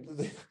 I mean,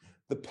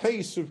 the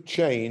pace of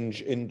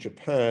change in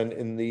Japan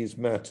in these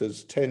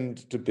matters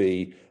tend to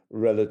be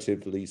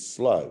relatively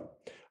slow.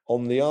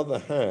 On the other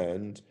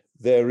hand,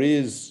 there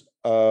is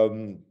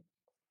a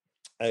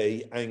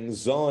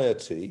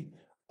anxiety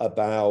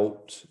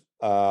about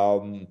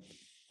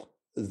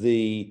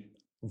the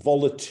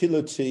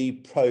volatility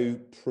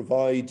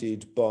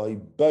provided by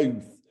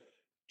both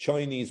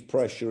Chinese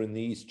pressure in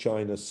the East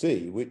China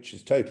Sea, which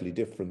is totally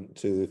different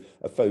to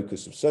a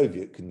focus of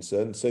Soviet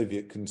concern.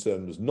 Soviet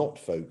concern was not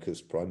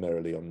focused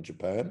primarily on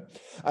Japan.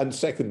 And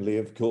secondly,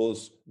 of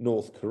course,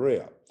 North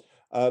Korea.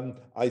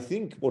 I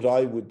think what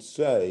I would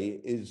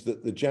say is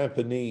that the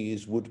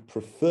Japanese would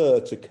prefer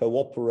to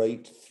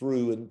cooperate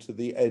through and to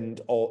the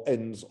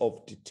ends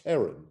of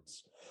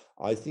deterrence.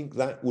 I think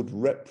that would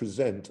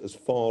represent as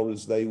far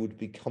as they would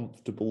be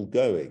comfortable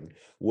going.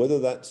 Whether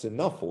that's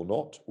enough or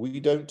not,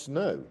 we don't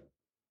know.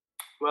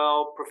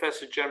 Well,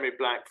 Professor Jeremy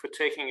Black, for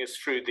taking us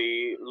through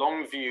the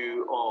long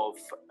view of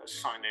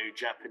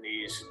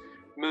Sino-Japanese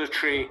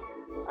military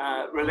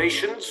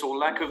relations, or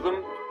lack of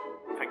them,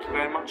 thank you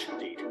very much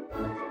indeed.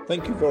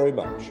 Thank you very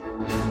much.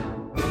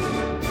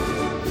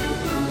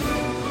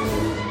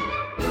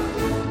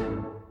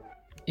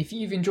 If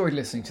you've enjoyed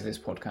listening to this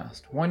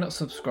podcast, why not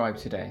subscribe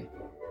today?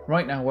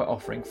 Right now we're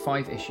offering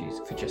 5 issues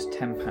for just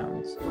 £10.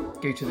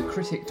 Go to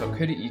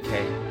thecritic.co.uk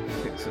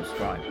and click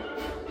subscribe.